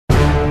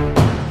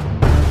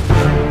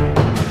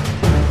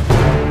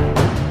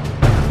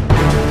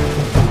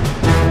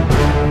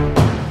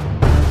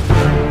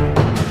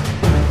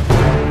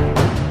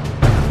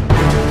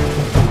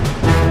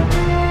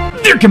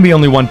can be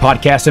only one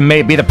podcast, and may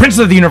it be the Prince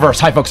of the Universe.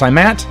 Hi, folks. I'm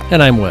Matt.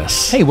 And I'm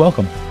Wes. Hey,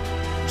 welcome.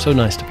 So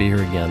nice to be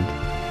here again.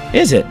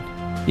 Is it?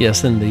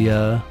 Yes, in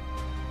the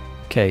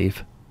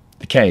cave.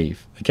 The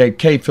cave. The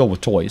cave filled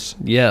with toys.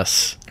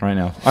 Yes. Right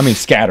now. I mean,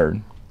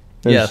 scattered.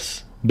 There's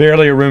yes.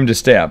 barely a room to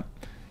step.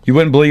 You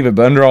wouldn't believe it,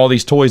 but under all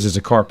these toys is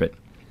a carpet.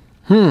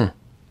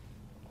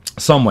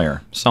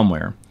 Somewhere.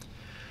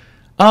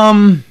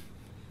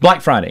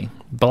 Black Friday.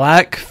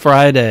 Black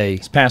Friday.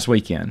 This past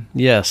weekend.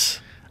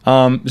 Yes.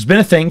 It's been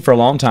a thing for a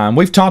long time.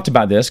 We've talked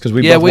about this because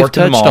we've both we've worked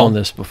in the mall. touched on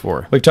this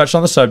before. We've touched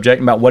on the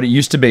subject about what it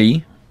used to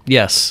be.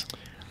 Yes.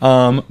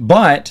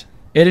 But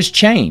it has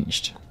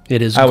changed.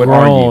 It has I would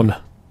grown.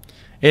 argue.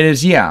 It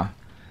is, yeah.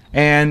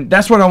 And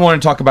that's what I want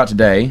to talk about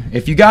today.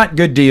 If you got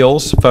good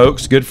deals,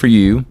 folks, good for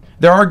you.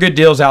 There are good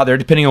deals out there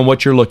depending on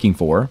what you're looking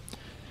for.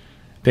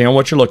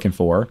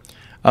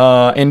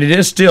 And it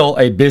is still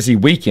a busy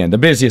weekend, the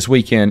busiest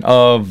weekend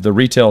of the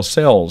retail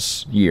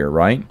sales year,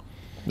 right?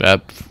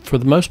 For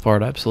the most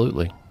part,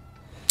 absolutely.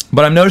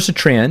 But I've noticed a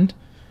trend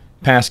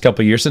past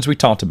couple of years since we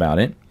talked about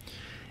it,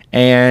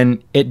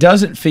 and it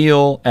doesn't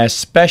feel as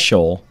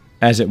special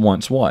as it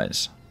once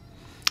was.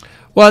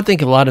 Well, I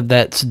think a lot of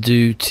that's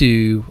due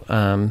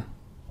to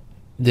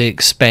the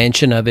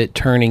expansion of it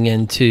turning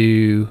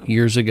into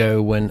years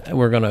ago when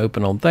we're going to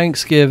open on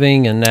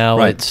Thanksgiving, and now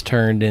it's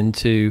turned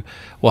into,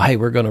 well, hey,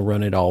 we're going to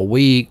run it all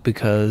week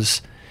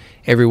because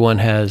everyone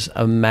has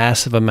a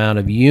massive amount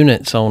of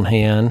units on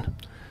hand.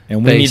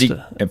 And we need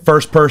the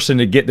first person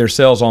to get their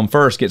sales on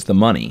first gets the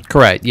money.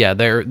 Correct. Yeah,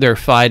 they're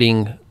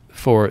fighting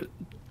for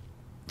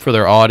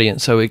their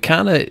audience. So it's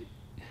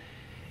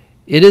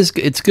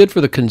good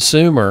for the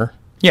consumer.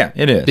 Yeah,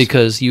 it is.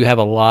 Because you have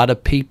a lot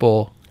of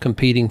people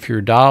competing for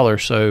your dollar,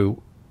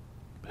 so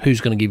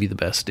who's going to give you the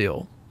best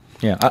deal?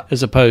 Yeah.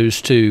 As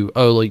opposed to,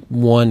 like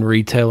one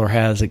retailer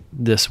has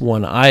this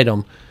one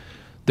item,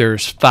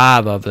 there's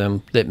 5 of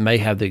them that may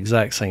have the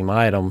exact same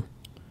item.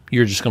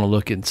 You're just going to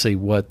look and see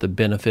what the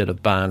benefit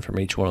of buying from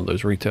each one of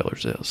those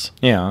retailers is.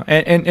 Yeah,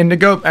 and to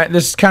go,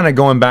 this is kind of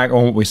going back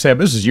on what we said.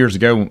 But this is years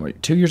ago,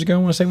 2 years ago. I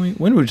want to say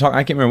when did we talk?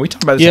 I can't remember. We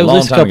talked about this a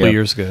long time ago. Yeah, it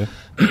was a couple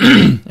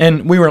years ago.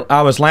 And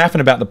I was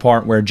laughing about the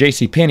part where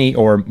JCPenney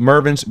or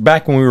Mervyn's,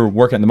 back when we were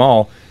working at the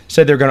mall,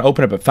 said they're going to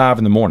open up at 5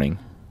 in the morning.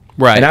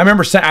 Right. And I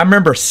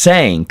remember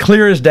saying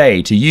clear as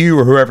day to you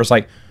or whoever, it's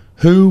like,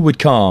 who would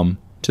come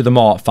to the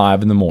mall at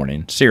 5 in the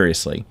morning?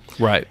 Seriously.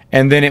 Right.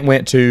 And then it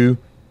went to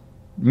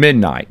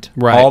midnight,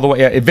 right? All the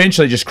way.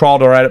 Eventually, just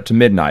crawled right up to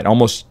midnight,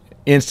 almost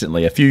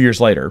instantly. A few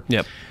years later,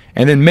 yep.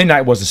 And then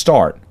midnight was the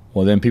start.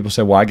 Well, then people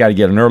said, "Well, I got to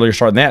get an earlier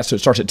start than that," so it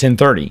starts at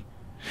 10:30.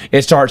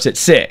 It starts at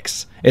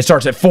 6. It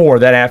starts at 4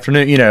 that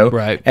afternoon.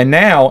 Right? And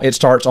now it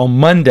starts on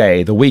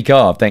Monday, the week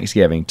of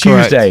Thanksgiving.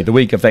 Tuesday, correct. The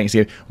week of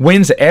Thanksgiving.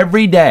 Wednesday,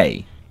 every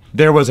day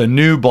there was a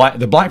new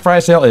the Black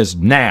Friday sale is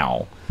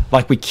now.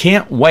 Like, we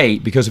can't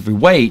wait, because if we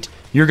wait,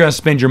 you're going to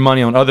spend your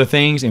money on other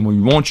things, and we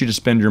want you to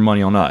spend your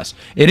money on us.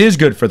 It is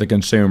good for the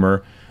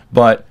consumer,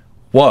 but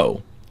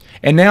whoa.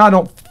 And now I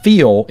don't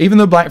feel, even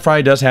though Black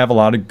Friday does have a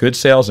lot of good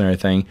sales and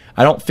everything,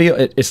 I don't feel,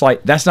 it's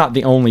like that's not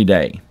the only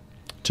day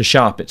to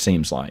shop, it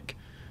seems like.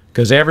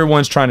 Because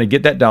everyone's trying to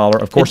get that dollar.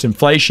 Of course,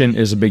 inflation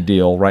is a big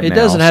deal right now. It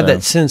doesn't have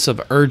that sense of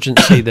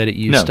urgency that it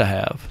used to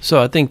have.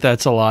 So I think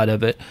that's a lot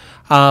of it.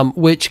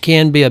 Which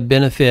can be a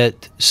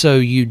benefit, so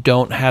you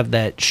don't have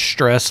that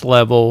stress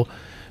level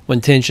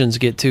when tensions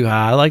get too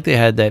high. Like they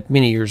had that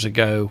many years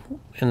ago,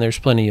 and there's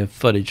plenty of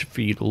footage for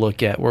you to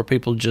look at where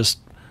people just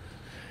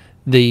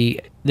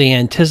the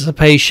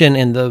anticipation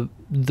and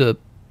the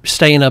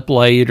staying up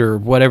late or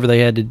whatever they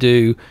had to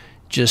do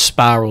just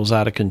spirals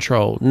out of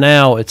control.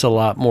 Now it's a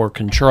lot more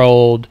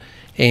controlled,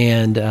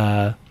 and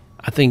I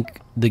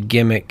think the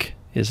gimmick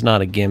is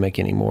not a gimmick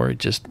anymore.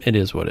 It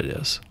is what it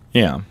is.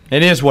 Yeah,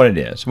 it is what it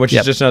is, which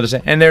is just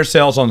another. And there's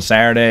sales on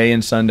Saturday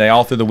and Sunday,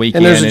 all through the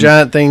weekend. And there's a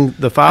giant thing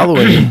the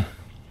following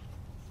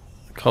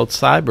called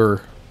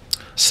Cyber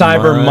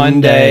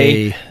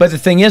Monday. But the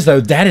thing is,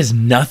 though, that is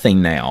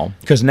nothing now,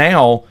 because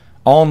now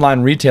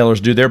online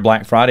retailers do their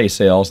Black Friday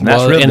sales, and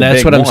that's really the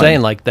big what one. I'm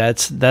saying. Like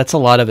that's a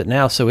lot of it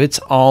now. So it's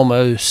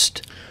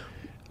almost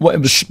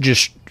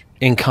just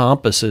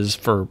encompasses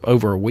for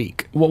over a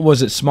week. What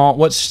was it?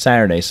 What's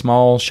Saturday?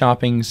 Small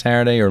shopping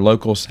Saturday or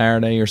local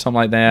Saturday or something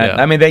like that?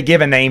 Yeah. I mean, they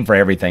give a name for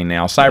everything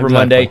now. Cyber Exactly.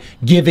 Monday,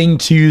 Giving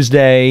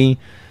Tuesday.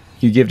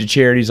 You give to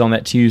charities on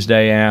that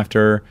Tuesday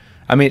after.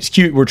 I mean, it's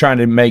cute. We're trying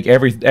to make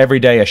every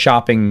day a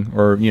shopping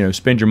or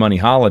spend your money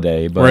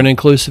holiday. But we're an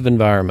inclusive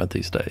environment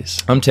these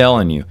days. I'm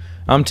telling you.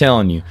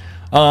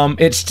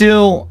 It's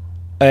still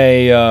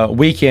a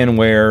weekend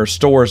where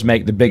stores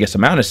make the biggest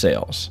amount of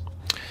sales.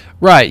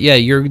 Right, yeah,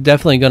 you're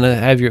definitely going to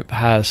have your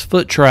highest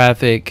foot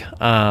traffic,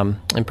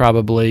 and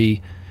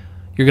probably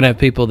you're going to have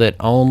people that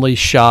only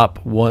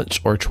shop once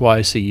or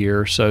twice a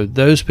year. So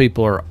those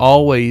people are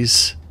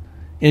always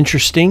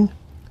interesting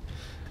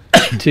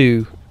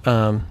to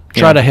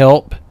try to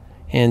help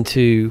and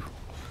to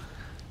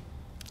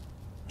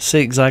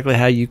see exactly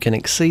how you can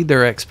exceed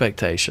their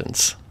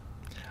expectations.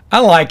 I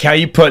like how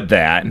you put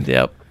that.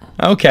 Yep.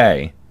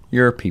 Okay.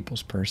 You're a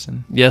people's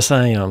person. Yes,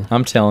 I am.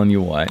 I'm telling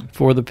you what.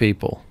 For the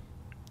people.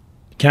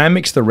 Can I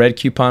mix the red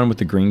coupon with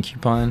the green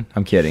coupon?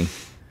 I'm kidding.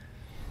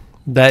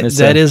 That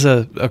is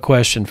a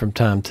question from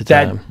time to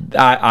time.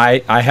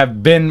 I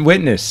have been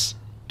witness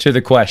to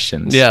the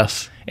questions.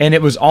 Yes. And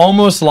it was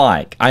almost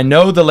like, I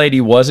know the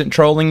lady wasn't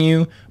trolling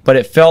you, but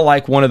it felt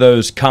like one of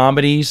those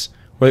comedies.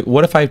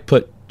 What if I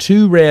put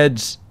two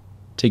reds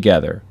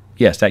together?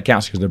 Yes, that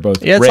counts because they're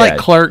both it's red. like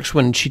Clerks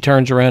when she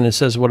turns around and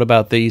says, what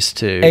about these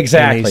two?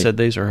 Exactly. And he said,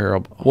 these are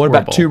horrible. What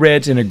about two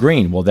reds and a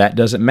green? Well, that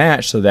doesn't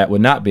match, so that would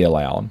not be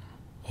allowed.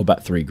 What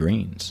about three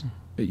greens?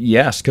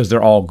 Yes, because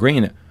they're all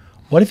green.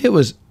 What if it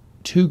was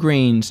two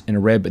greens and a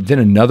red, but then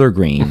another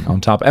green on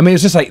top? I mean,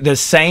 it's just like the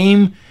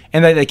same,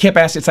 and they kept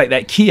asking, it's like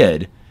that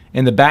kid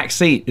in the back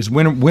seat is,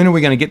 when are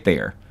we going to get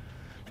there?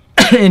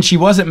 And she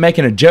wasn't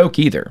making a joke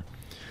either.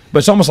 But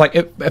it's almost like,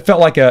 it felt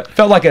like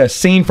a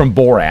scene from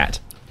Borat.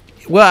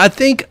 Well, I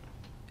think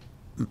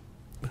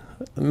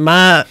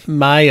my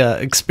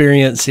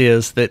experience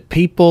is that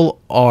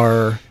people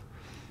they're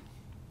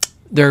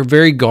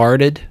very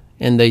guarded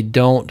and they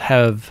don't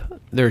have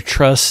their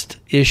trust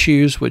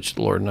issues, which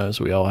Lord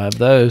knows we all have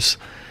those,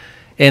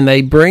 and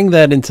they bring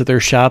that into their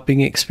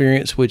shopping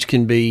experience, which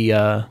can be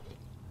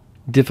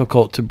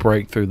difficult to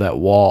break through that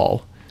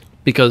wall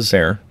because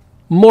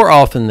more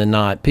often than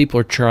not, people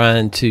are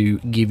trying to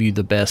give you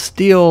the best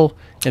deal.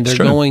 And they're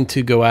going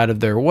to go out of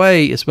their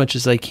way as much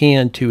as they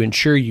can to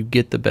ensure you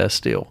get the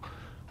best deal.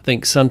 I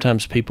think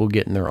sometimes people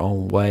get in their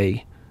own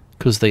way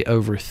because they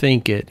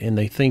overthink it and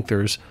they think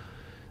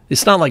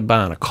it's not like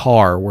buying a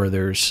car where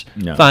there's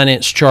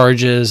finance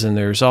charges and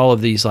there's all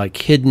of these like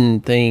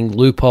hidden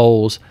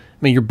loopholes. I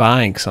mean, you're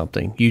buying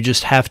something. You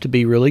just have to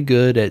be really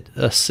good at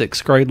a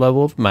 6th grade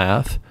level of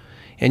math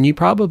and you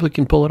probably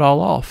can pull it all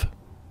off.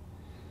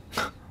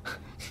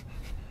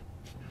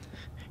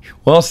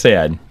 Well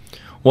said.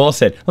 Well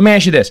said. Let me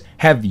ask you this: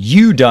 have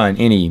you done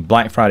any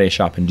Black Friday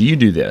shopping? Do you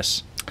do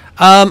this?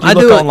 I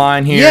do it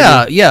online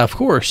here. Yeah, of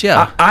course.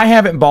 Yeah, I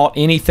haven't bought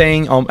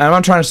anything. I'm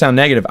not trying to sound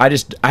negative. I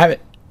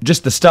haven't.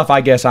 Just the stuff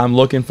I guess I'm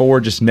looking for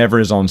just never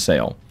is on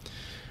sale.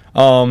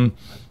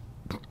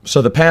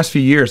 So the past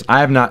few years, I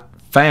have not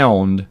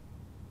found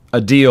a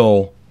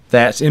deal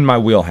that's in my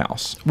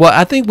wheelhouse. Well,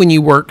 I think when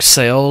you work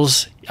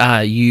sales,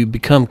 you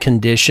become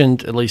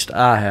conditioned. At least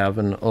I have,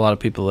 and a lot of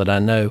people that I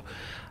know,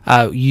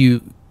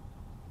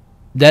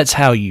 that's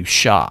how you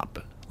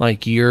shop.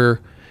 Like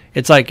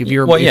it's like if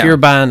you're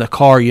buying a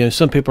car,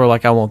 some people are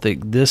like, I want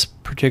this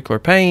particular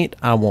paint,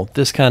 I want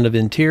this kind of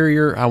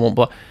interior, I want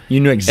blah.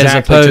 You know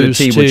exactly to the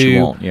T what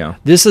you want. Yeah.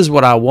 This is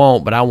what I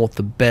want, but I want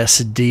the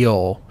best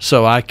deal,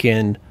 so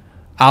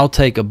I'll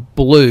take a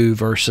blue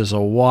versus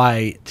a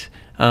white,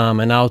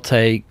 and I'll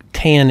take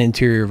tan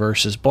interior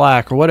versus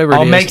black or whatever.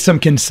 I'll make some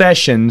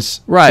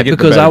concessions, right?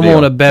 Because I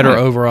want a better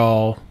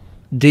overall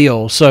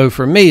deal. So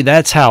for me,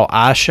 that's how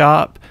I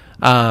shop.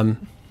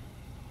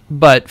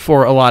 But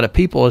for a lot of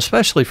people,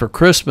 especially for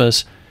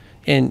Christmas,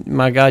 and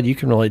my God, you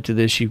can relate to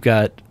this. You've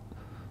got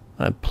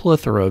a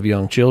plethora of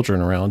young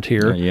children around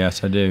here.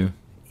 Yes, I do.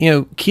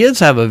 Kids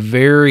have a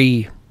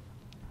very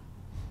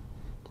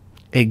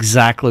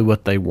exactly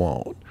what they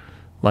want.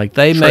 Like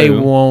they may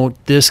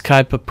want this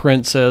type of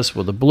princess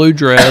with a blue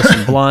dress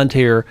and blonde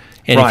hair.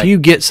 And if you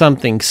get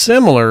something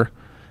similar,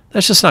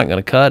 that's just not going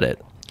to cut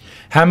it.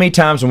 How many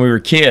times when we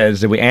were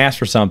kids did we ask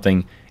for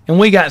something and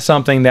we got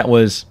something that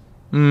was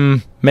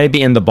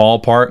maybe in the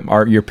ballpark,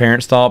 or your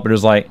parents thought, but it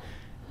was like,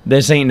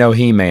 this ain't no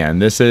He-Man.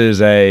 This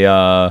is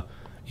a,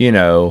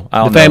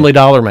 Family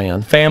Dollar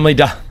Man. Family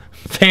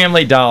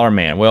Dollar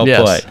Man. Well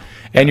yes. put.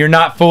 And you're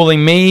not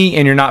fooling me,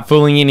 and you're not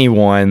fooling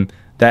anyone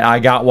that I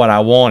got what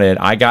I wanted.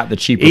 I got the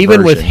cheaper version.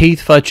 Even with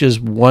Heath Futch's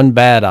one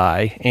bad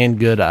eye and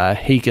good eye,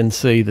 he can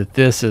see that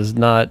this is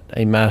not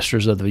a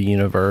Masters of the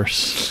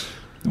Universe.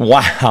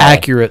 Wow.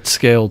 Accurate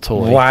scale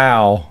toy.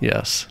 Wow.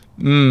 Yes.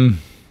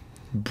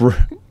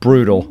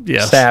 Brutal.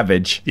 Yes.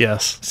 Savage.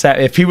 Yes.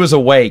 If he was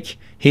awake,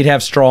 he'd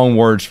have strong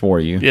words for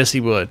you. Yes,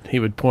 he would. He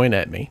would point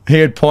at me. He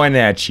would point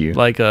at you.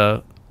 Like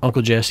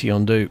Uncle Jesse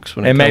on Dukes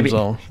when it comes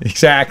on.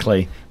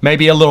 Exactly.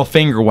 Maybe a little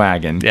finger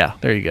wagging. Yeah,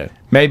 there you go.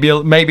 Maybe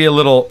a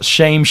little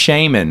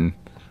shaming.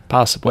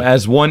 Possibly.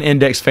 As one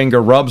index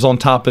finger rubs on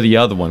top of the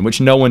other one,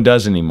 which no one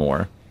does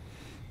anymore.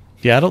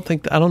 Yeah, I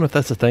don't know if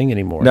that's a thing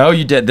anymore. No,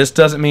 you did. This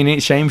doesn't mean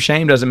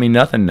shame doesn't mean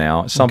nothing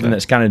now. It's something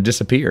that's kind of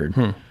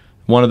disappeared.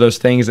 One of those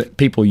things that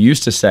people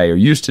used to say or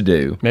used to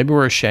do. Maybe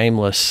we're a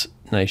shameless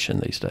nation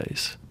these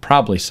days.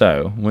 Probably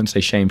so. Wouldn't say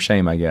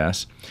shame, I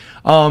guess.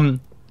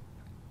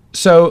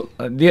 So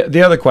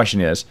the other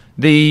question is,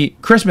 the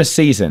Christmas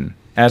season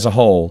as a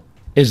whole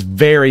is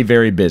very,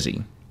 very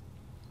busy.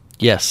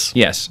 Yes.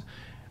 Yes.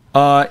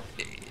 Do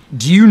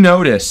you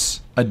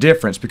notice a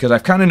difference? Because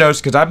I've kind of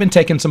noticed, because I've been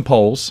taking some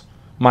polls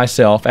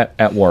myself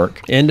at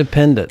work.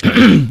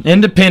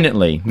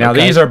 Independently. Now,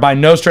 these are by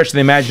no stretch of the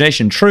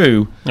imagination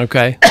true.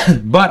 Okay.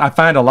 But I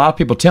find a lot of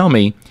people tell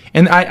me,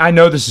 and I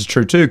know this is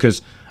true too,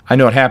 because I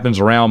know it happens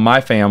around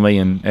my family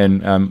and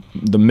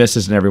the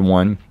missus and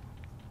everyone.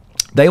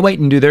 They wait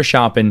and do their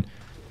shopping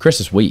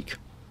Christmas week.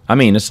 I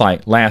mean, it's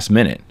like last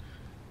minute.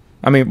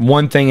 I mean,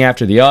 one thing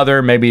after the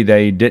other. Maybe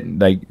they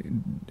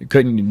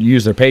couldn't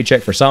use their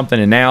paycheck for something,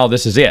 and now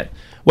this is it.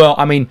 Well,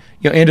 I mean,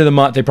 end of the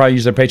month they probably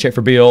use their paycheck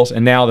for bills,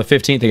 and now the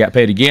 15th they got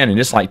paid again, and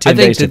it's like 10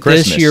 days to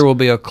Christmas. This year will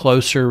be a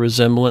closer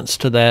resemblance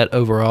to that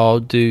overall,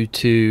 due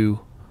to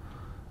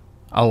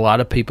a lot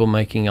of people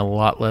making a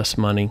lot less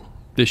money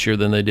this year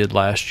than they did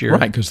last year.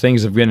 Right, because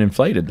things have been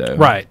inflated, though.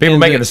 Right. People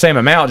making the same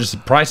amount, just the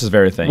prices of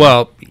everything.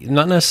 Well,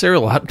 not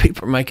necessarily. A lot of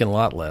people are making a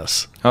lot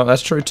less. Oh,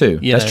 that's true, too.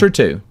 That's true,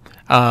 too.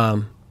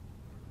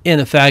 In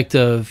the fact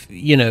of,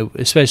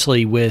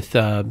 especially with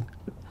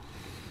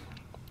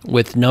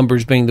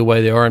numbers being the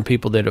way they are and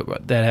people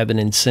that have an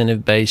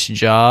incentive-based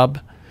job,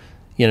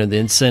 the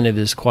incentive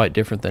is quite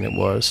different than it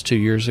was 2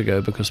 years ago,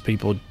 because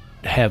people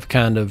have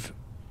kind of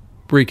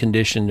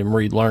reconditioned and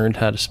relearned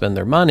how to spend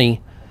their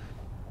money.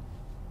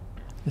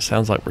 It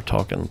sounds like we're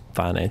talking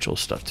financial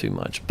stuff too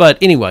much. But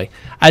anyway,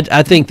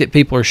 I think that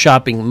people are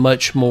shopping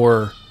much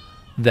more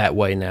that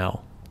way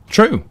now.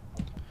 True.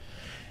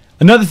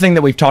 Another thing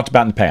that we've talked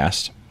about in the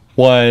past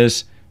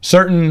was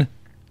certain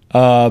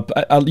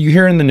you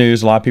hear in the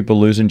news a lot of people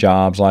losing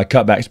jobs, like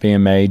cutbacks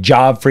being made,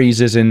 job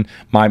freezes, and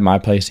my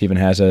place even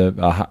has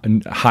a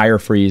higher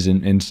freeze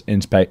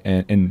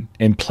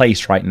in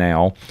place right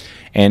now.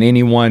 And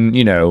anyone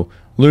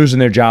losing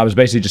their job is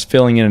basically just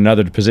filling in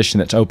another position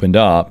that's opened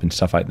up and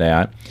stuff like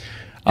that.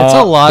 It's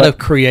a lot of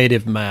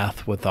creative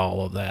math with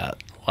all of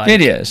that.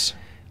 It is.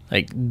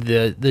 Like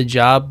the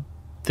job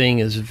thing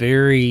is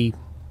very.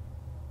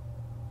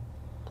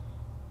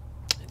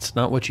 It's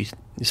not what you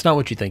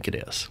think it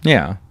is.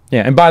 Yeah.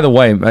 Yeah, and by the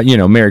way,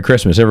 Merry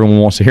Christmas. Everyone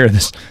wants to hear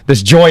this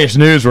joyous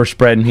news we're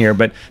spreading here,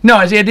 but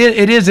no, it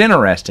is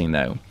interesting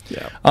though.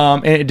 Yeah.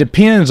 And it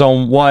depends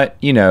on what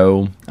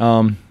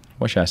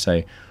what should I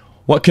say?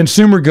 What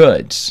consumer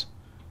goods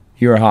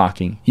you're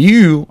hawking.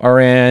 You are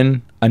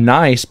in a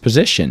nice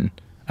position,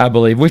 I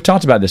believe. We've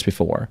talked about this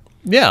before.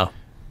 Yeah.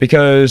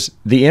 Because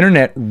the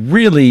internet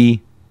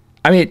really,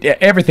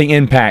 everything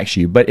impacts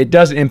you, but it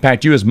doesn't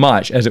impact you as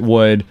much as it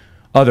would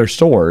other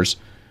stores,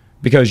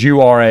 because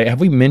you are do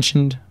we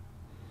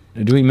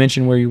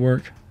mention where you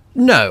work?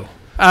 No.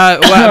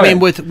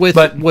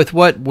 With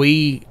what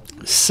we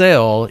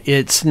sell,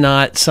 it's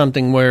not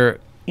something where,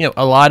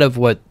 a lot of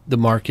what the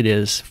market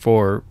is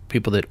for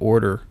people that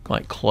order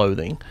like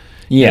clothing.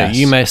 Yes.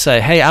 You may say,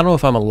 hey, I don't know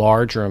if I'm a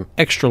large or I'm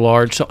extra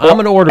large, so I'm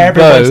going to order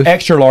everyone's both.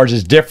 Extra large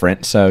is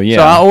different, so yeah.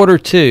 So I order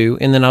two,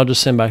 and then I'll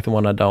just send back the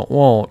one I don't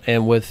want.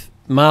 And with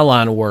my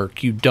line of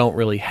work, you don't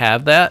really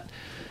have that.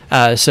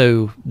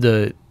 So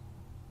the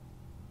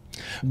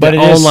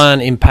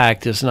online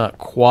impact is not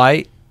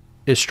quite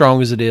as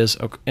strong as it is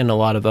in a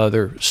lot of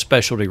other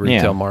specialty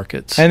retail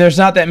markets. And there's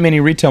not that many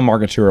retail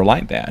markets who are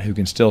like that, who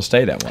can still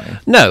stay that way.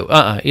 No,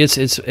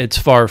 it's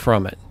far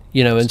from it.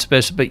 And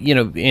especially,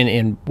 but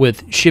and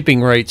with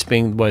shipping rates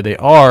being the way they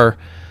are,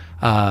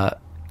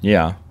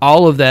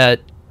 all of that,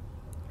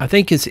 I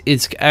think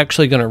it's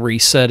actually going to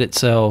reset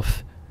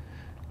itself.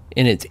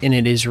 And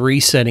it is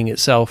resetting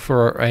itself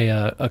for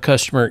a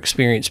customer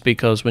experience,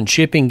 because when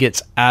shipping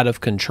gets out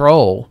of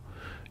control,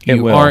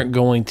 you aren't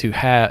going to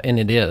have, and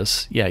it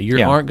is,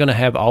 aren't going to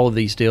have all of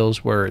these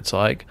deals where it's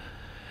like,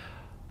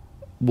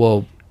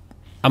 well,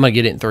 I'm going to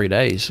get it in 3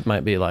 days. It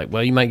might be like,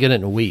 well, you might get it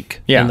in a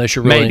week, unless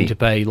you're willing to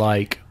pay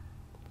like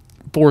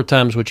 4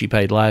 times what you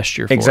paid last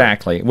year for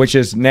it. Which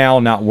is now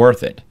not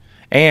worth it.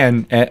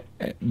 And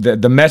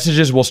the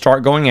messages will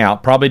start going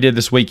out, probably did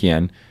this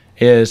weekend,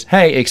 is,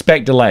 hey,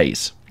 expect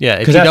delays. Yeah,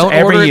 if you don't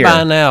order it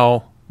by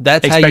now,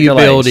 that's how you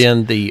build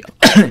in the.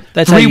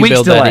 That's 3 how you weeks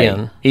build delay, that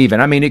in.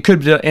 Even. It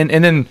could, and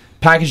then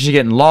packages are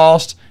getting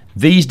lost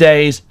these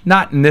days.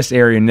 Not in this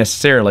area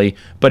necessarily,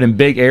 but in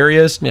big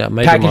areas. Yeah,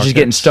 packages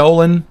getting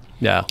stolen.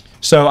 Yeah.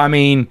 So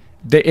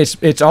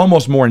it's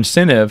almost more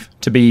incentive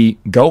to be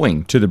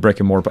going to the brick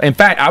and mortar. In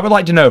fact, I would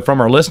like to know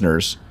from our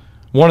listeners.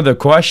 One of the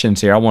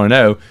questions here I want to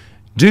know: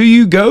 do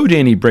you go to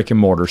any brick and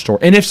mortar store?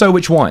 And if so,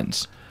 which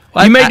ones?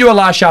 Well, you may do a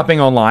lot of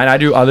shopping online. I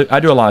do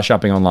a lot of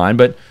shopping online,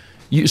 but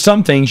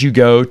some things you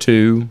go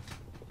to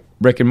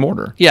brick and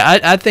mortar. Yeah,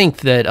 I think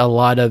that a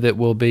lot of it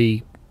will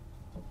be,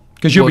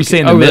 because you'll be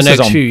seeing over the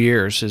next few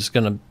years is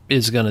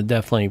gonna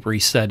definitely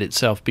reset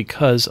itself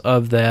because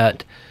of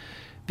that.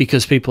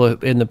 Because people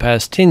in the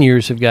past 10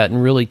 years have gotten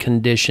really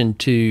conditioned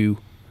to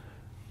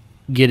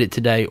get it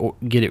today or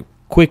get it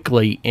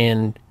quickly,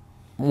 and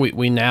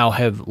we now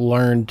have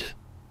learned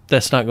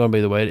that's not going to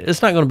be the way.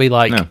 It's not going to be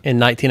like in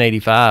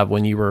 1985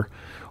 when you were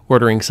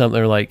ordering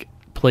something like,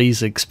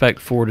 please expect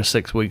 4 to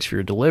 6 weeks for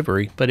your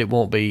delivery, but it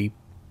won't be.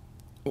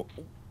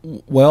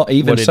 Well,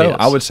 even so,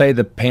 I would say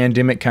the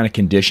pandemic kind of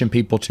conditioned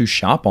people to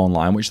shop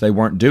online, which they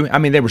weren't doing.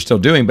 They were still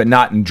doing, but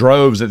not in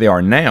droves that they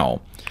are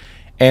now.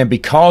 And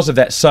because of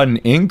that sudden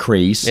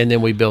increase, and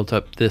then we built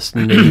up this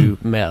new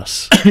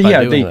mess.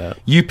 The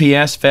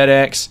UPS,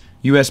 FedEx,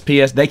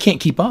 USPS, they can't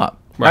keep up.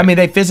 Right.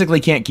 They physically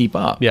can't keep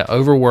up. Yeah,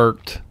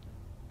 overworked.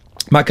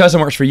 My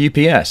cousin works for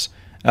UPS.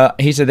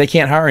 He said they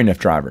can't hire enough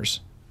drivers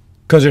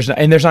because there's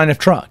not enough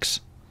trucks.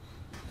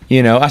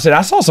 You know, I said,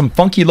 I saw some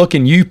funky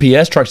looking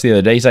UPS trucks the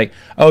other day. He's like,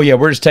 oh, yeah,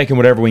 we're just taking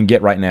whatever we can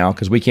get right now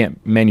because we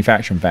can't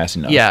manufacture them fast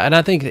enough. Yeah, and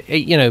I think,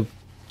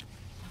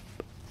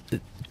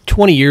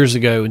 20 years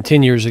ago and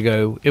 10 years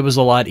ago, it was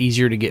a lot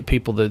easier to get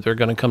people that they're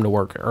going to come to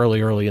work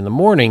early in the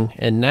morning.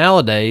 And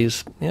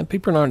nowadays,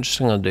 people aren't just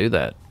going to do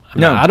that.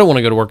 I don't want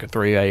to go to work at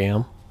 3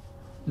 a.m.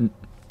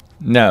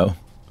 No.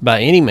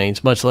 By any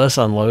means, much less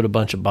unload a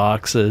bunch of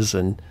boxes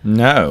and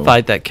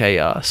fight that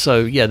chaos.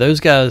 So, yeah,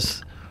 those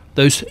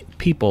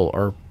people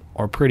are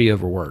pretty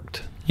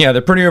overworked. Yeah,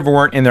 they're pretty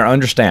overworked and they're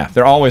understaffed.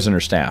 They're always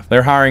understaffed.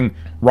 They're hiring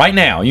right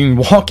now. You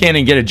can walk in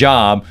and get a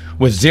job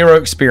with zero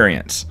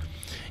experience.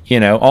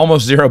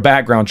 Almost zero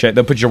background check.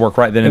 They'll put your work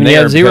right then and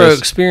there. When you have zero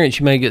experience,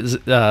 you may get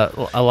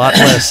a lot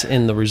less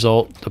in the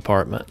result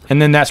department.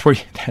 And then that's where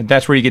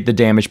you get the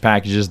damaged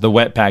packages, the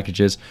wet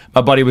packages.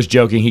 My buddy was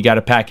joking. He got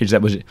a package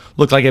that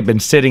looked like it had been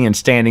sitting in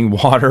standing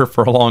water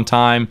for a long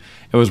time.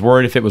 It was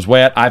worried if it was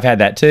wet. I've had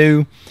that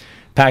too.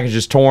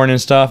 Packages torn and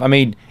stuff. I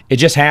mean, it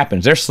just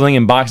happens. They're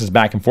slinging boxes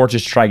back and forth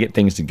just to try to get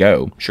things to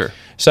go. Sure.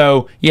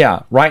 So,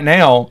 yeah, right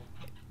now,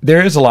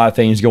 there is a lot of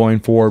things going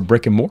for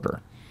brick and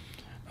mortar.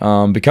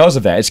 Because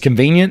of that, it's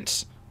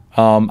convenience.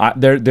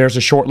 There's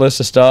a short list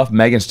of stuff.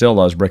 Megan still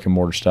loves brick and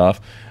mortar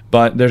stuff,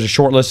 but there's a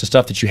short list of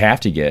stuff that you have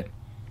to get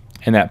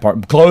in that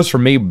part. Clothes for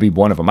me would be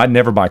one of them. I'd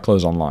never buy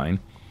clothes online,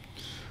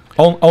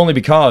 only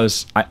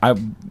because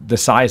the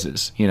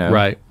sizes.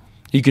 Right.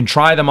 You can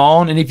try them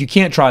on, and if you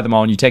can't try them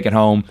on, you take it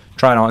home,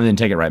 try it on, and then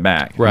take it right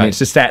back. Right. I mean, it's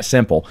just that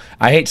simple.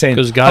 I hate saying,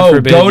 because God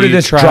forbid go to you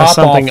this try drop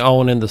something off.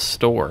 on in the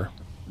store.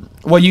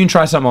 Well, you can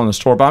try something on the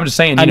store, but I'm just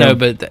saying. I know,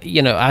 but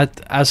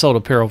I sold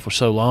apparel for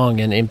so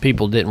long, and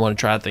people didn't want to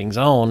try things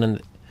on,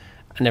 and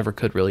I never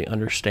could really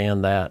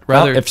understand that.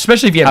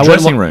 Especially if you have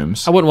dressing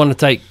rooms. I wouldn't want to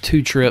take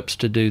 2 trips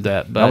to do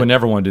that. But I would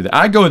never want to do that.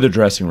 I'd go to the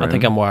dressing room. I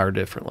think I'm wired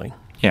differently.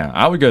 Yeah,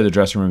 I would go to the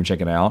dressing room and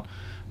check it out.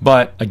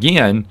 But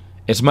again,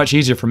 it's much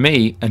easier for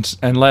me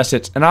unless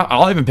it's, and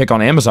I'll even pick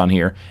on Amazon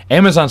here.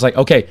 Amazon's like,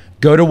 okay,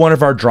 go to one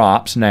of our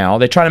drops now.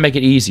 They try to make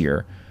it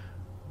easier.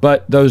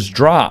 But those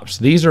drops,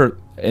 these are,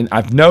 and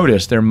I've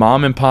noticed they're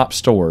mom and pop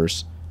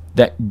stores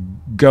that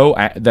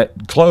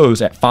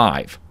close at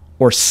 5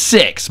 or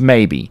 6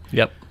 maybe.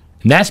 Yep.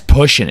 And that's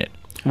pushing it.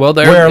 Well,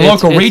 where a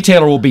local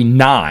retailer will be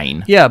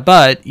 9. Yeah,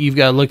 but you've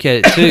got to look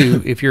at it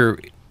too. If you're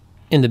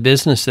in the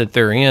business that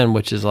they're in,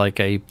 which is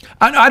like I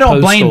don't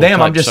blame them.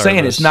 I'm just service.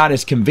 saying it's not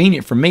as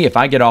convenient for me if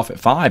I get off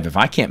at 5 if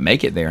I can't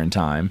make it there in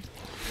time.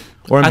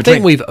 I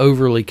think we've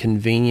overly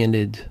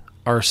conveniented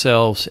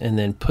ourselves and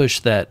then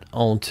pushed that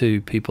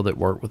onto people that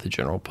work with the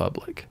general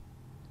public.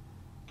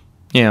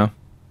 Yeah.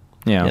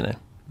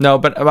 No,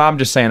 but I'm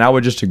just saying I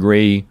would just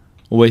agree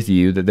with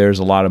you that there's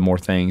a lot of more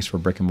things for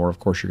brick and mortar. Of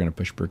course, you're going to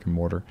push brick and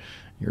mortar.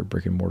 You're a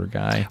brick and mortar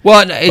guy.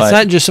 Well, it's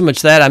not just so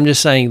much that. I'm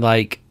just saying,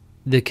 like,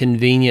 the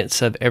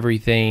convenience of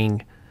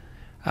everything,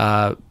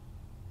 it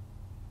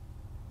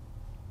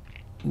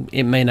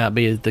may not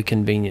be the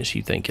convenience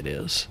you think it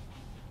is.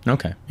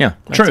 Okay. Yeah.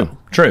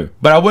 True.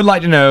 But I would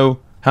like to know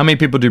how many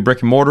people do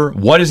brick and mortar.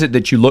 What is it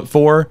that you look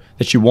for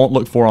that you won't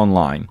look for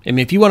online? I mean,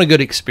 if you want a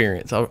good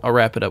experience, I'll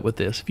wrap it up with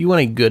this. If you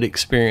want a good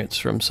experience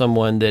from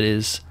someone that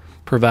is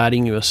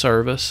providing you a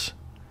service,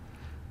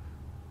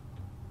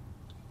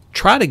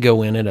 try to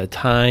go in at a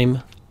time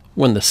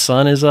when the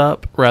sun is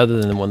up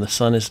rather than when the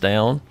sun is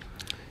down.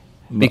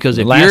 Because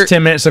if last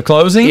 10 minutes of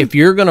closing, if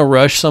you're going to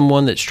rush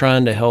someone that's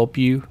trying to help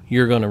you,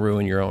 you're going to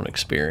ruin your own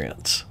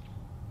experience.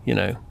 You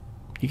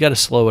got to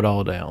slow it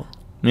all down.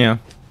 Yeah,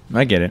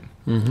 I get it.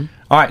 Mm-hmm.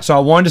 All right, so I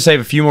wanted to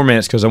save a few more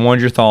minutes because I wanted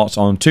your thoughts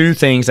on 2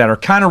 things that are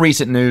kind of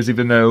recent news,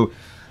 even though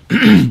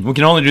we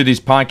can only do these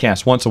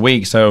podcasts once a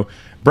week, so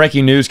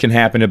breaking news can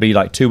happen to be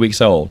like 2 weeks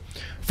old.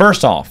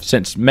 First off,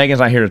 since Megan's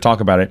not here to talk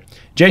about it,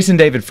 Jason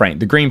David Frank,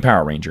 the Green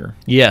Power Ranger.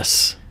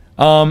 Yes.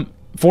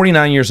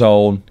 49 years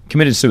old,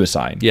 committed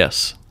suicide.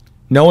 Yes.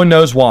 No one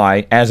knows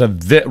why. As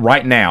of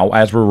right now,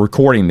 as we're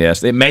recording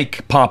this, it may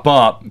pop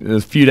up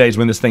a few days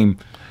when this thing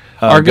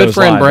our good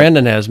friend live.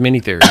 Brandon has many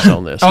theories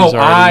on this. He's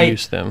already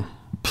used them.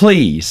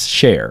 Please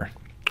share.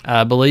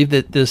 I believe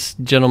that this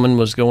gentleman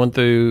was going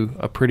through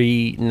a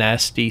pretty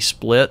nasty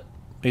split,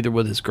 either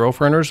with his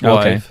girlfriend or his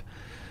wife.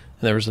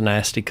 And there was a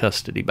nasty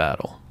custody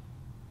battle.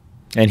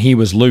 And he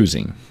was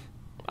losing.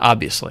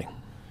 Obviously.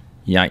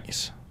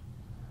 Yikes.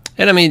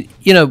 And I mean,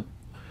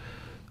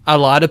 a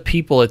lot of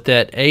people at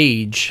that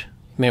age,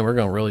 man, we're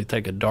going to really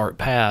take a dark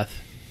path.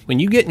 When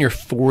you get in your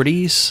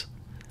 40s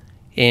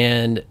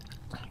and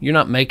you're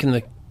not getting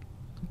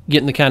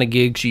the kind of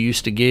gigs you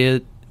used to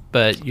get,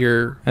 but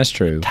that's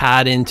true.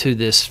 Tied into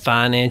this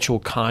financial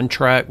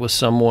contract with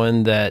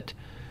someone that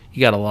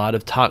you got a lot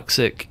of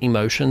toxic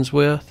emotions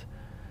with,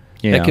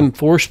 that can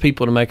force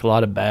people to make a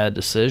lot of bad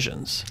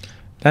decisions.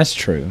 That's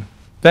true.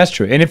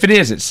 And if it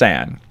is, it's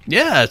sad.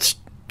 Yeah, it's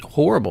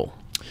horrible.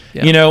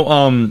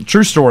 Yeah.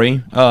 True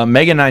story,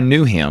 Megan and I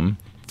knew him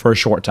for a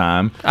short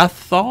time. I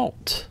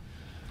thought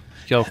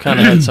y'all kind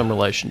of had some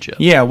relationship.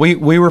 Yeah, we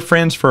were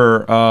friends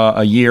for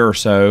a year or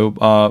so.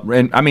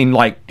 And I mean,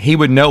 like, he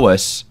would know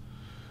us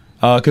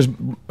because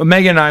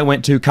Megan and I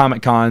went to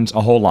Comic Cons a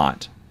whole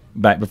lot.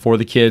 back before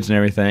the kids and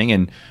everything,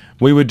 and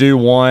we would do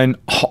one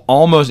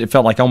almost. It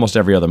felt like almost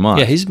every other month.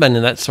 Yeah, he's been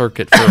in that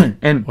circuit for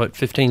and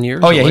 15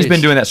 years. Oh yeah, he's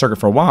been doing that circuit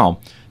for a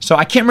while. So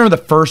I can't remember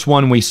the first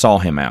one we saw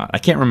him out. I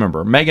can't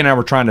remember. Megan and I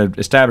were trying to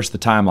establish the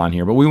timeline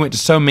here, but we went to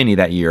so many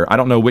that year. I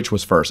don't know which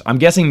was first. I'm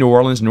guessing New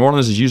Orleans. New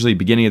Orleans is usually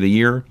beginning of the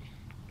year,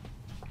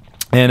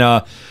 and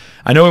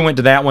I know we went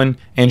to that one,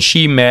 and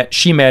she met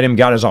him,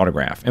 got his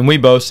autograph, and we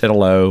both said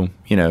hello,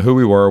 who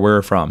we were, where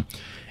we're from.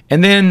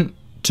 And then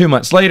 2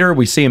 months later,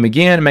 we see him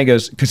again, and Megan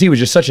goes, because he was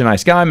just such a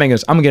nice guy, Megan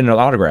goes, I'm going to get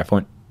another autograph. I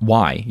went,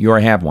 why? You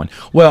already have one.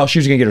 Well, she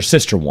was going to get her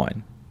sister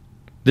one.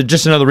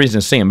 Just another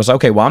reason to see him. I was like,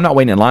 okay, well, I'm not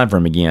waiting in line for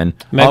him again.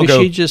 Maybe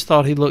she just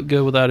thought he looked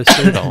good without his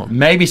suit on.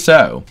 Maybe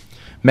so.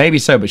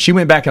 But she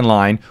went back in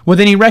line. Well,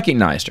 then he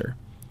recognized her.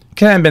 It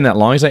hadn't been that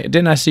long. He's like,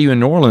 didn't I see you in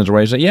New Orleans? Or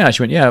he's like, yeah.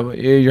 She went, yeah,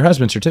 your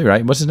husband's here too,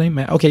 right? What's his name?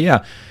 Okay,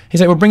 yeah. He's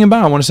like, well, bring him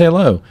by. I want to say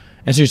hello.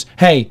 And she's,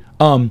 hey,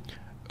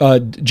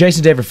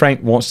 Jason David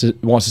Frank wants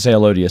to say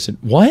hello to you. I said,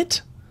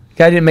 what?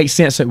 Guy didn't make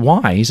sense. I said,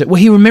 why? He said,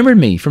 well, he remembered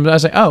me from. I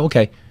was like, oh,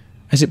 okay.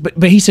 I said,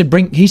 but he said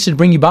bring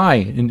you by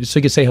and so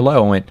he could say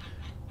hello. I went,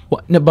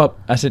 what? No, but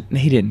I said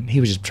he didn't. He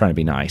was just trying to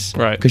be nice,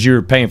 right? Because you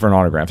were paying for an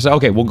autograph. I said,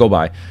 okay, we'll go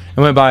by.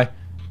 I went by.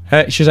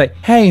 She was like,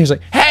 hey. He was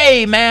like,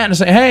 hey, man. I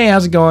said, hey,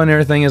 how's it going? And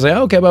everything. I was like,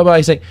 okay, bye-bye.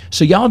 He's like,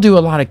 so y'all do a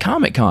lot of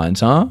Comic Cons,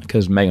 huh?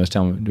 Because Megan was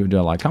telling me we do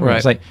a lot of Comic Cons. I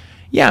was like,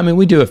 yeah, I mean,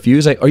 we do a few.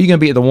 He's like, are you going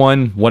to be at the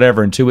one,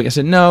 whatever, in 2 weeks? I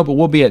said, no, but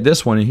we'll be at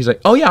this one. And he's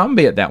like, oh, yeah, I'm going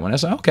to be at that one. I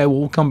said, okay,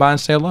 well, we'll come by and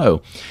say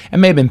hello. It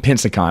may have been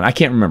Pensacon. I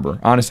can't remember.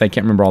 Honestly, I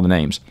can't remember all the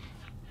names.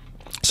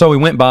 So we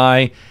went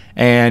by,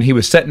 and he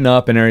was setting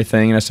up and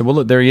everything. And I said, well,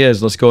 look, there he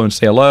is. Let's go and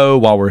say hello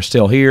while we're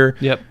still here.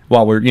 Yep.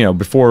 While we're,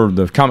 before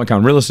the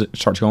Comic-Con really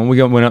starts going,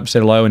 went up and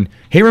said hello, and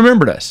he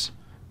remembered us.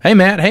 Hey,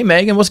 Matt. Hey,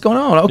 Megan. What's going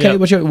on? Okay,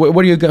 yep. who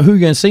are you going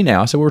to see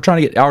now? I said, we're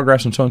trying to get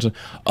autographs from so-and-so.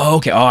 Oh,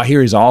 okay. Oh, I hear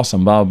he's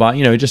awesome. Blah, blah,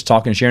 blah. Just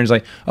talking and sharing. He's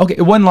like, okay.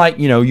 It wasn't like,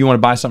 you want to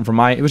buy something from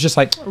it was just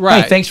like,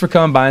 right. Hey, thanks for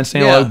coming by and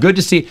saying hello. Good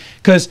to see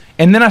you.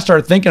 And then I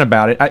started thinking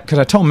about it because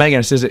I told Megan,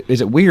 I said, is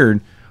it weird?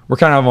 We're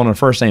kind of on a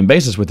first name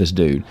basis with this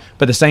dude.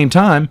 But at the same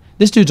time,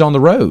 this dude's on the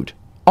road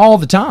all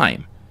the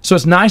time. So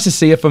it's nice to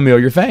see a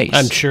familiar face.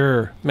 I'm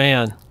sure.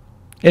 Man.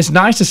 It's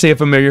nice to see a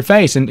familiar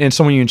face and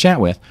someone you can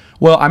chat with.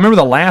 Well, I remember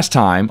the last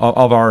time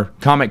of our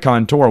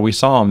Comic-Con tour we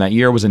saw him that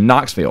year was in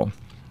Knoxville.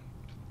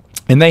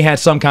 And they had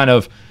some kind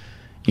of,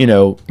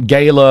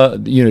 gala,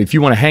 if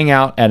you want to hang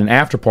out at an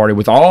after party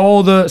with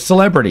all the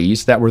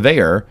celebrities that were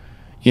there,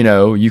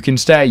 you can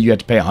stay. You have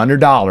to pay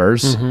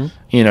 $100,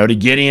 to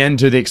get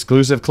into the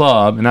exclusive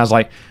club. And I was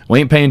like, we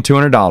ain't paying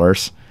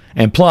 $200.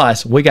 And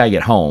plus, we got to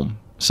get home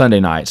Sunday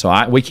night.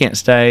 So we can't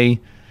stay.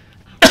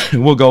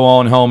 We'll go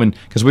on home, and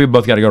because we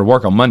both got to go to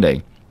work on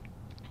Monday.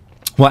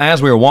 Well,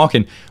 as we were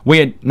walking, we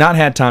had not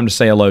had time to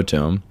say hello to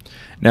him.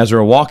 And as we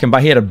were walking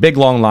by, he had a big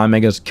long line.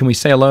 Megan goes, "Can we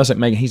say hello?" I said,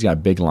 "Megan, he's got a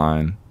big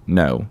line.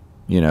 No,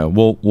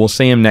 we'll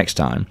see him next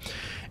time."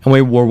 And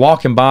we were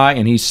walking by,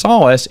 and he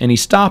saw us, and he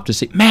stopped to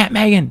see Matt,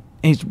 Megan,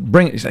 and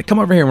he's like, "Come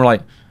over here." And we're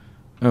like,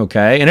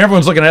 okay. And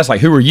everyone's looking at us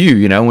like, who are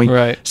you? And we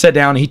sat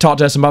down and he talked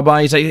to us and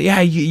bye-bye. He's like,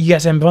 yeah, you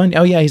guys having fun?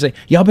 Oh, yeah. He's like,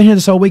 y'all been here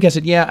this whole week? I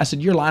said, yeah. I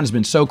said, your line has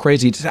been so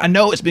crazy. He said, I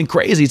know it's been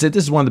crazy. He said,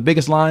 this is one of the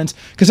biggest lines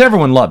because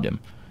everyone loved him.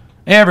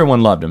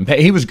 Everyone loved him.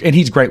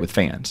 He's great with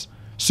fans.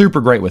 Super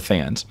great with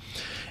fans.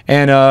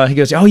 And he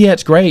goes, oh, yeah,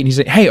 it's great. And he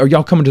said, hey, are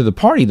y'all coming to the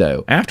party,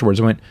 though,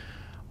 afterwards?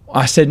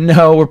 I said,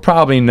 no, we're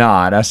probably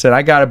not. I said,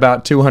 I got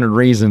about 200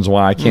 reasons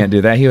why I can't do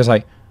that. He was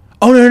like,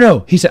 oh,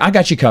 no. He said, I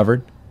got you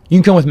covered. You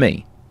can come with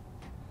me.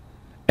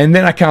 And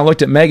then I kind of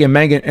looked at Megan,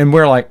 and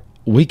we're like,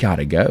 we got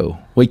to go.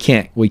 We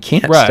can't stay.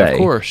 Right, of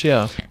course,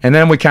 yeah. And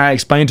then we kind of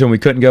explained to him we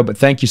couldn't go, but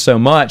thank you so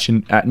much.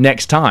 And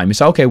next time. He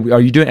said, okay, are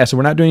you doing it? I said,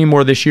 we're not doing any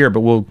more this year, but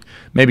we'll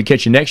maybe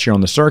catch you next year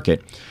on the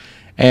circuit.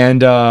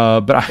 And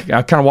but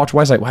I kind of walked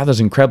away. I was like, wow, that's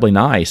incredibly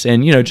nice.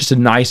 And, just a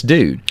nice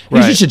dude.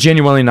 He's just a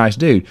genuinely nice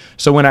dude.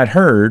 So when I'd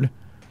heard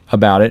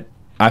about it,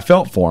 I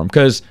felt for him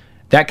because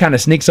that kind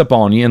of sneaks up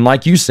on you. And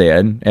like you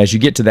said, as you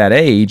get to that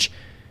age,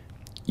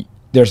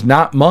 there's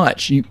not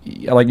much.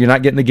 You're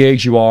not getting the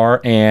gigs you are,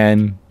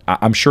 and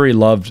I'm sure he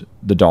loved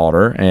the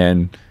daughter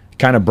and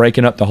kind of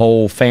breaking up the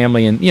whole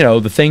family and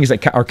the things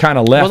that are kind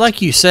of left. Well,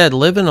 like you said,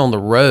 living on the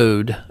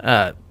road.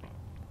 I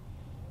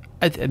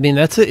mean,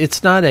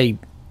 it's not a.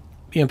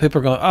 People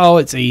are going, oh,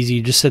 it's easy.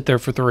 You just sit there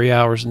for 3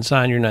 hours and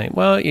sign your name.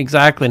 Well,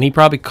 exactly. And he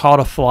probably caught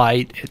a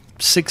flight at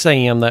 6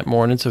 a.m. that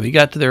morning, so he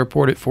got to the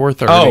airport at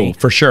 4:30. Oh,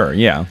 for sure,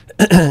 yeah.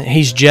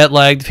 He's jet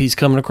lagged if he's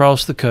coming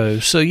across the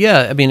coast. So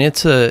yeah, I mean,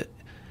 it's a.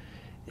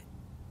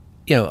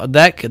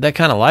 That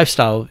kind of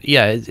lifestyle,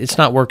 yeah, it's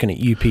not working at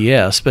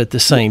UPS, but at the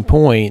same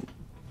point.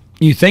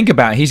 You think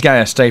about it, he's got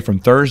to stay from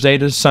Thursday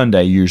to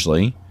Sunday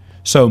usually.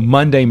 So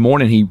Monday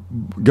morning he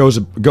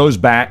goes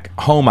back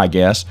home, I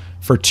guess,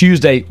 for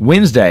Tuesday,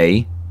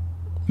 Wednesday,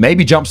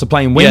 maybe jumps the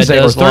plane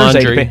Wednesday or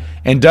Thursday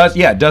and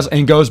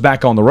goes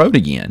back on the road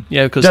again.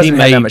 Yeah, because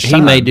he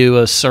may do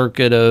a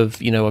circuit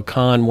of, a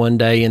con one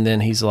day and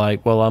then he's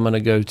like, well, I'm going to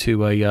go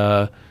to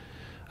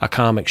a a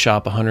comic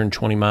shop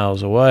 120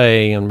 miles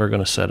away, and we're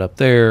going to set up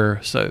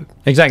there. So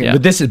exactly, yeah.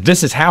 but this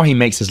is how he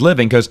makes his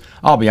living. Because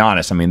I'll be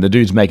honest, I mean, the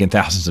dude's making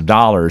thousands of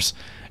dollars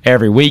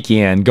every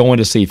weekend going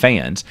to see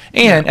fans,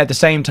 and at the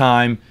same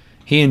time,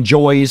 he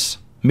enjoys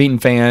meeting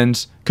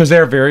fans because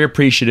they're very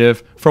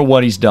appreciative for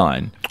what he's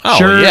done. Oh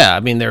sure, yeah,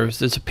 I mean,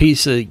 there's a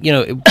piece of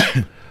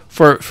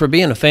for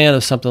being a fan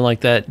of something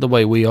like that, the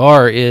way we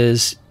are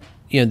is,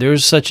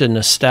 there's such a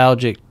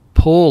nostalgic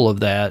pull of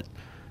that.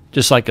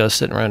 Just like us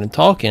sitting around and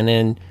talking,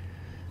 and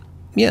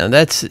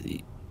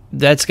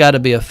that's got to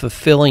be a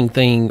fulfilling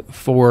thing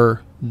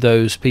for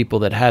those people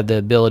that have the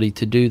ability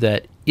to do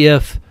that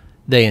if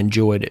they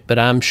enjoyed it. But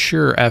I'm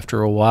sure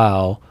after a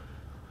while,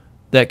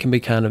 that can be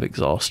kind of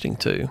exhausting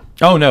too.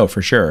 Oh no,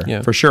 for sure,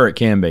 for sure it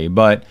can be.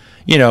 But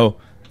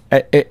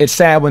it's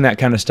sad when that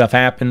kind of stuff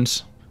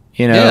happens.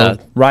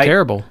 Right?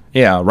 Terrible.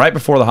 Yeah, right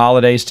before the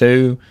holidays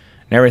too,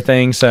 and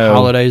everything. So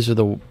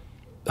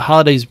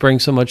holidays bring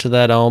so much of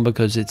that on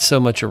because it's so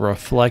much a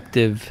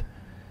reflective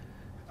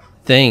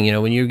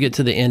thing. When you get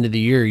to the end of the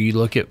year, you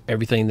look at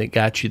everything that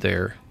got you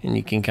there, and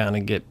you can kind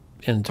of get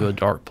into a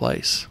dark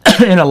place.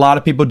 And a lot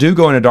of people do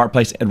go in a dark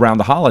place around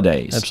the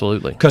holidays.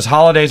 Absolutely. Because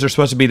holidays are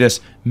supposed to be this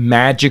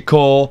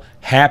magical,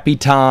 happy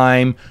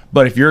time,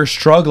 but if you're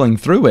struggling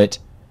through it,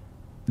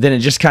 then it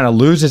just kind of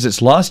loses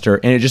its luster,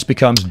 and it just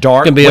becomes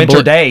dark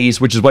winter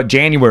days, which is what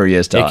January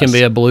is to us. It can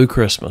be a blue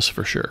Christmas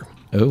for sure.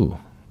 Oh.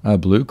 A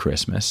blue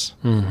Christmas,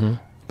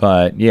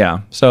 but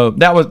yeah. So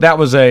that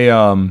was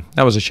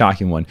a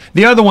shocking one.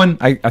 The other one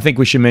I think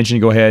we should mention.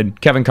 Go ahead,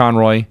 Kevin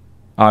Conroy,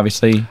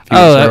 obviously. A few weeks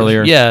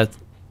earlier. Yeah,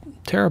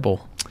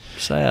 terrible,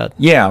 sad.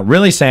 Yeah,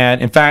 really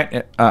sad. In fact,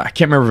 I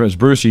can't remember if it was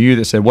Bruce or you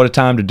that said, "What a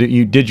time to do!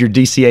 You did your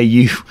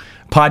DCAU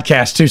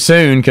podcast too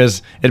soon because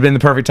it had been the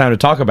perfect time to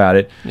talk about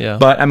it." Yeah.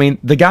 But I mean,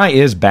 the guy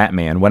is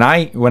Batman. When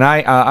I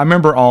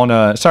remember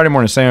on Saturday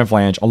Morning Sam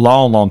Flange a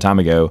long time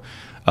ago.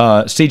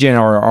 CJ and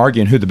I were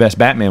arguing who the best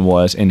Batman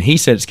was, and he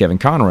said it's Kevin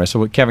Conroy.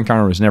 So Kevin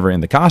Conroy was never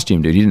in the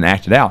costume, dude. He didn't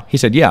act it out. He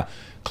said, yeah,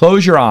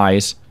 close your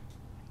eyes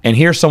and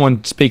hear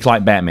someone speak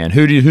like Batman.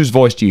 Whose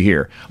voice do you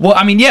hear? Well,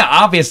 I mean, yeah,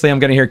 obviously I'm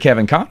going to hear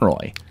Kevin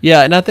Conroy.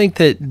 Yeah, and I think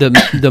that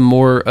the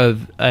more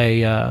of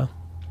a,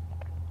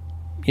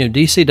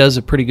 DC does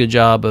a pretty good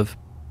job of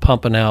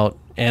pumping out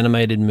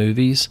animated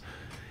movies,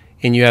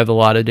 and you have a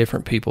lot of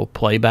different people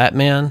play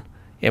Batman,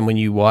 and when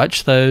you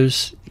watch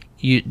those,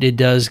 it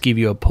does give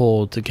you a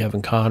pull to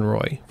Kevin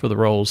Conroy for the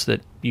roles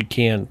that you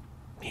can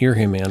hear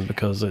him in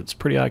because it's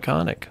pretty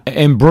iconic.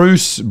 And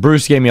Bruce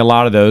gave me a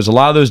lot of those. A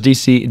lot of those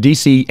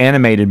DC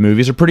animated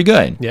movies are pretty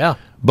good. Yeah.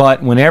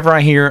 But whenever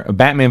I hear a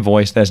Batman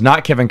voice that's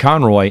not Kevin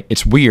Conroy,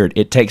 it's weird.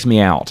 It takes me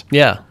out.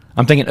 Yeah.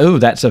 I'm thinking, oh,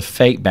 that's a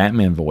fake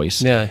Batman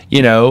voice. Yeah.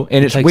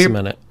 And it's takes weird. a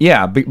minute.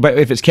 Yeah, but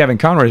if it's Kevin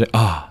Conroy,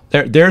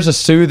 there's a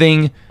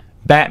soothing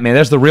Batman.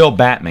 There's the real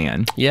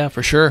Batman. Yeah,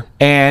 for sure.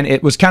 And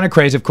it was kind of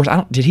crazy. Of course,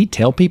 did he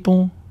tell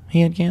people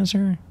he had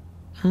cancer?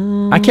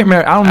 I can't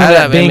remember. I don't remember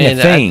that being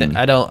a thing.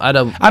 I don't. I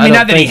mean,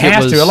 not that he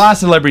has to. A lot of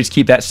celebrities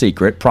keep that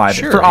secret,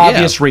 private, for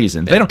obvious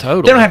reasons. They don't.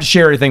 Totally. They don't have to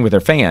share everything with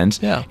their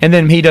fans. Yeah. And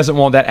then he doesn't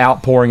want that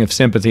outpouring of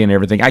sympathy and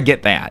everything. I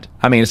get that.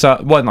 I mean, it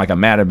wasn't like I'm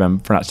mad at him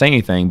for not saying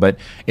anything, but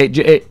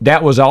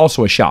that was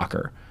also a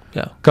shocker.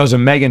 Yeah. Because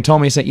when Megan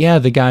told me, he said, "Yeah,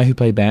 the guy who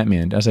played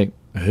Batman." I was like,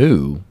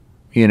 "Who?"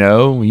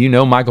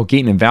 Michael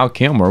Keaton and Val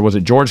Kilmer. Was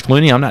it George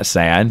Clooney? I'm not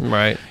sad.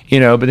 Right.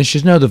 But then she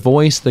says, no, the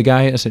voice, the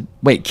guy. I said,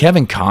 wait,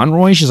 Kevin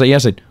Conroy? She's like, yeah. I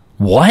said,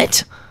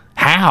 what?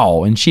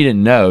 How? And she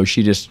didn't know.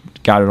 She just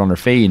got it on her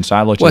feed, and so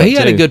I looked it up, he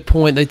had a good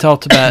point. They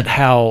talked about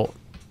how,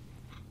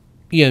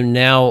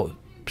 now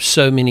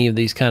so many of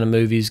these kind of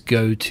movies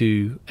go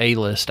to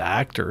A-list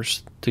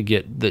actors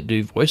that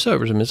do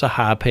voiceovers. I mean, it's a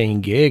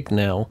high-paying gig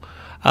now.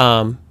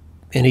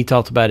 And he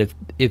talked about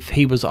if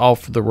he was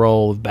offered the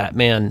role of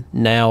Batman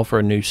now for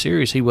a new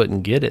series, he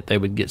wouldn't get it. They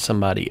would get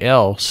somebody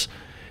else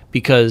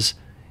because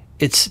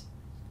it's,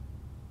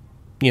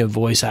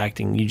 voice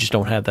acting. You just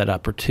don't have that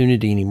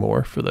opportunity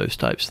anymore for those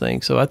types of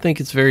things. So I think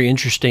it's very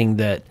interesting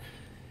that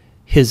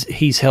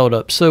he's held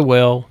up so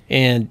well,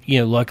 and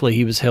luckily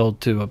he was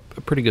held to a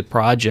pretty good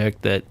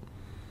project that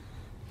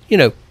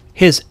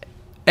has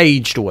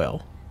aged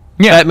well.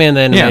 Yeah. Batman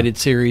the Animated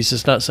Series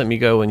is not something you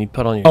go and you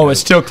put on your it's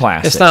still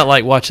classic. It's not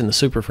like watching the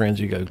Super Friends.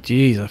 You go,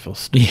 geez, I feel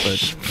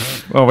stupid.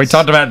 Well, we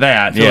talked about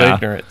that. I feel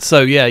ignorant.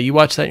 So, you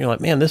watch that and you're like,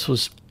 man, this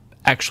was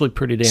actually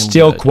pretty damn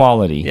still good.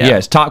 Quality. Yeah.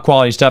 Yes, top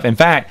quality stuff. In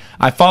fact,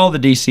 I followed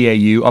the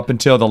DCAU up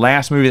until the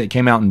last movie that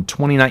came out in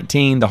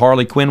 2019, the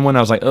Harley Quinn one.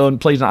 I was like, oh,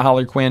 please not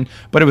Harley Quinn.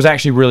 But it was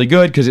actually really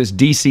good because it's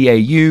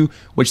DCAU,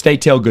 which they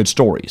tell good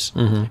stories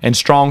and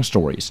strong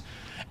stories.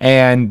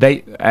 And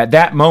at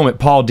that moment,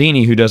 Paul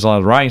Dini, who does a lot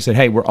of writing, said,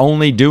 hey, we're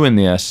only doing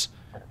this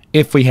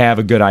if we have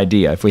a good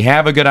idea. If we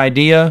have a good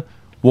idea,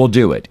 we'll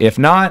do it. If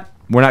not,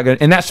 we're not going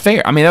to. And that's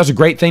fair. I mean, that was a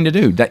great thing to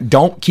do.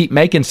 Don't keep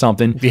making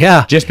something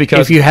just because.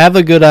 If you have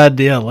a good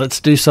idea, let's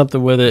do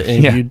something with it.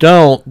 And if you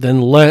don't,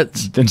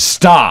 then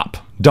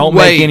stop. Don't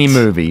make any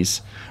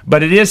movies.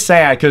 But it is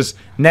sad because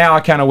now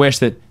I kind of wish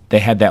that they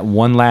had that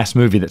one last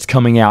movie that's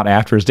coming out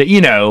after his day. You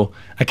know,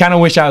 I kind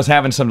of wish I was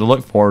having something to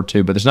look forward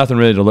to, but there's nothing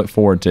really to look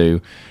forward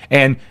to.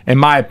 And in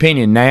my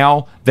opinion,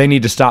 now they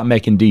need to stop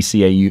making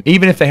DCAU.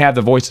 Even if they have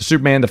the voice of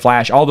Superman, the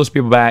Flash, all those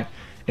people back,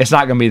 it's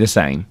not going to be the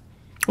same.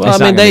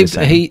 Well, I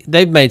mean,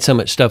 they've made so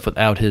much stuff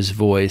without his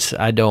voice.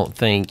 I don't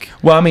think.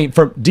 Well, I mean,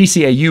 for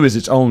DCAU is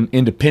its own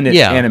independent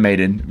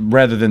animated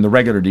rather than the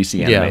regular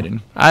DC animated.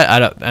 I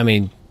don't. I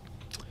mean,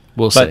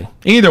 we'll see.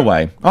 Either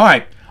way, all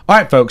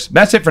right, folks.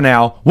 That's it for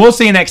now. We'll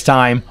see you next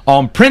time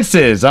on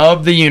Princes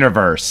of the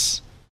Universe.